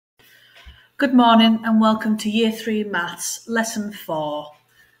Good morning and welcome to Year 3 Maths, Lesson 4.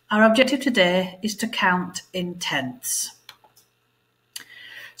 Our objective today is to count in tenths.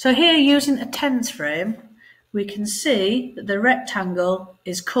 So here, using a tens frame, we can see that the rectangle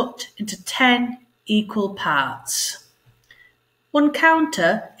is cut into 10 equal parts. One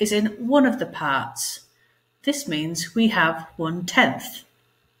counter is in one of the parts. This means we have 1/10.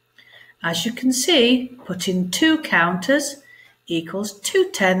 As you can see, putting 2 counters equals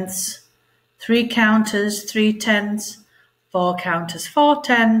 2/10. 3 counters, 3/10, 4 counters,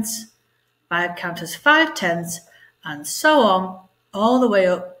 4/10, 5 counters, 5/10, and so on, all the way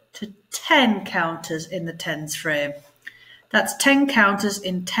up to 10 counters in the tens frame. That's 10 counters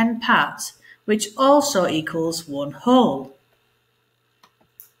in 10 parts, which also equals 1 whole.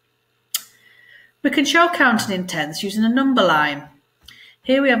 We can show counting in tenths using a number line.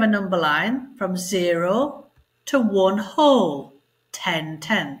 Here we have a number line from 0 to 1 whole,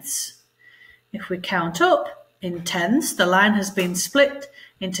 10/10. If we count up in tenths, the line has been split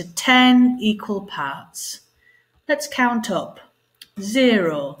into 10 equal parts. Let's count up.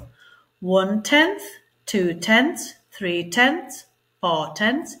 0, 1/10, 2/10, 3/10,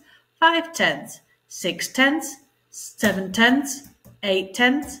 4/10, 5/10, 6/10, 7/10,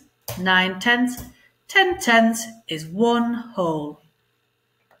 8/10, 9/10, 10/10 is 1 whole.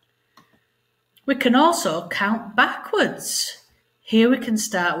 We can also count backwards. Here we can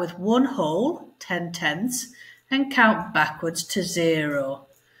start with 1 whole, 10/10, and count backwards to 0.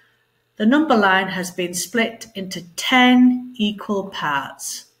 The number line has been split into 10 equal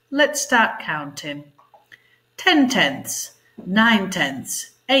parts. Let's start counting. 10/10,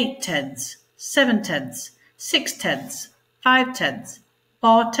 9/10, 8/10, 7/10, 6/10, 5/10,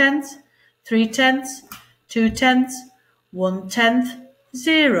 4/10, 3/10, 2/10, 1/10,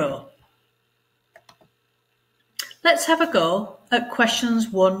 0. Let's have a go at questions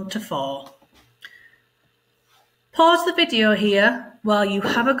 1 to 4. Pause the video here while you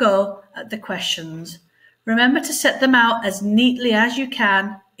have a go at the questions. Remember to set them out as neatly as you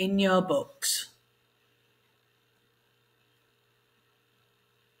can in your books.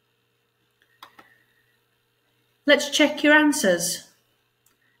 Let's check your answers.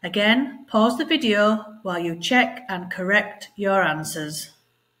 Again, pause the video while you check and correct your answers.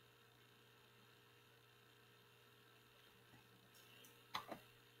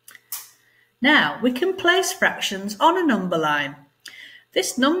 Now we can place fractions on a number line.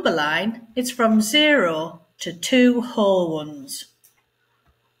 This number line is from 0 to 2 whole ones.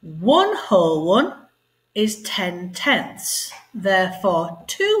 1 whole one is 10/10. Therefore,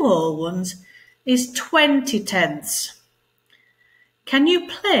 2 whole ones is 20/10. Can you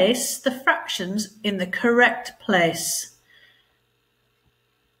place the fractions in the correct place?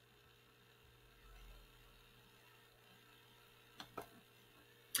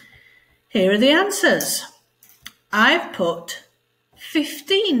 Here are the answers. I've put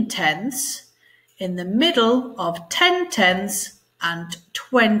 15/10 in the middle of 10/10 and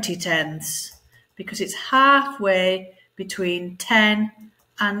 20/10 because it's halfway between 10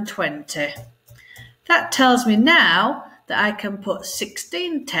 and 20. That tells me now that I can put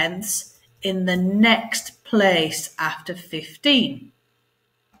 16/10 in the next place after 15.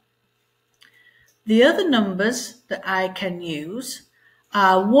 The other numbers that I can use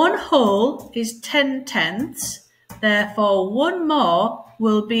are 1 whole is 10/10, therefore 1 more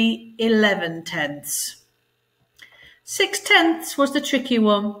will be 11/10. 6/10 was the tricky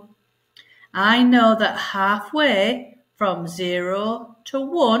one. I know that halfway from 0 to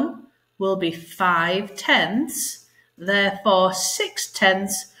 1 will be 5/10, therefore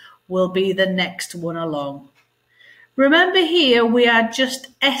 6/10 will be the next one along. Remember here we are just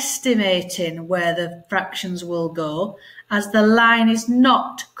estimating where the fractions will go as the line is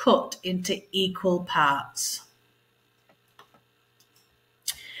not cut into equal parts.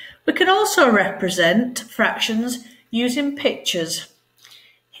 We can also represent fractions using pictures.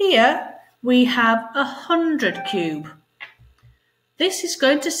 Here we have 100 cube. This is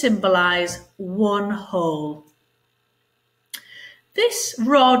going to symbolise 1 whole. This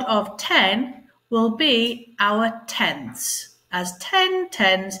rod of 10 will be our tenths, as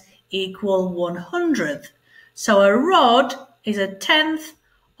 10/10 equal 1/100th. So a rod is a tenth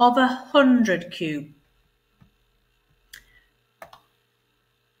of 100 cube.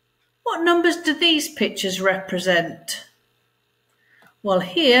 What numbers do these pictures represent? Well,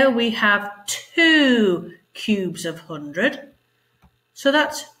 here we have 2 cubes of 100, so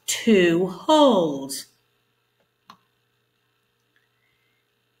that's 2 wholes.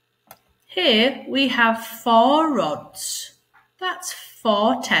 Here we have 4 rods. That's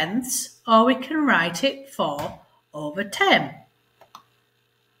 4/10, or we can write it 4/10.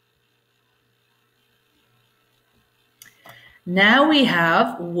 Now we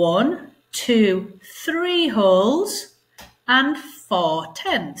have 1, 2, 3 wholes and 4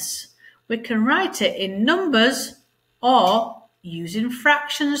 tenths. We can write it in numbers or using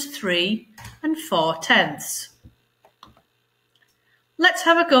fractions 3 and 4 tenths. Let's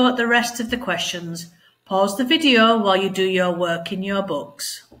have a go at the rest of the questions. Pause the video while you do your work in your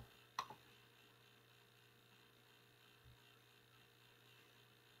books.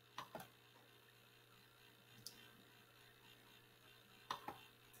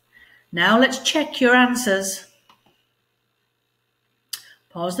 Now let's check your answers.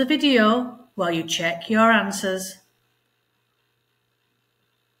 Pause the video while you check your answers.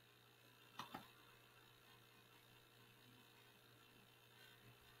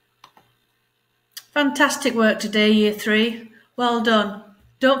 Fantastic work today, Year 3. Well done.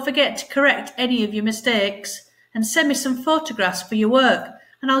 Don't forget to correct any of your mistakes and send me some photographs for your work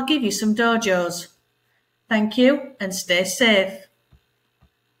and I'll give you some dojos. Thank you and stay safe.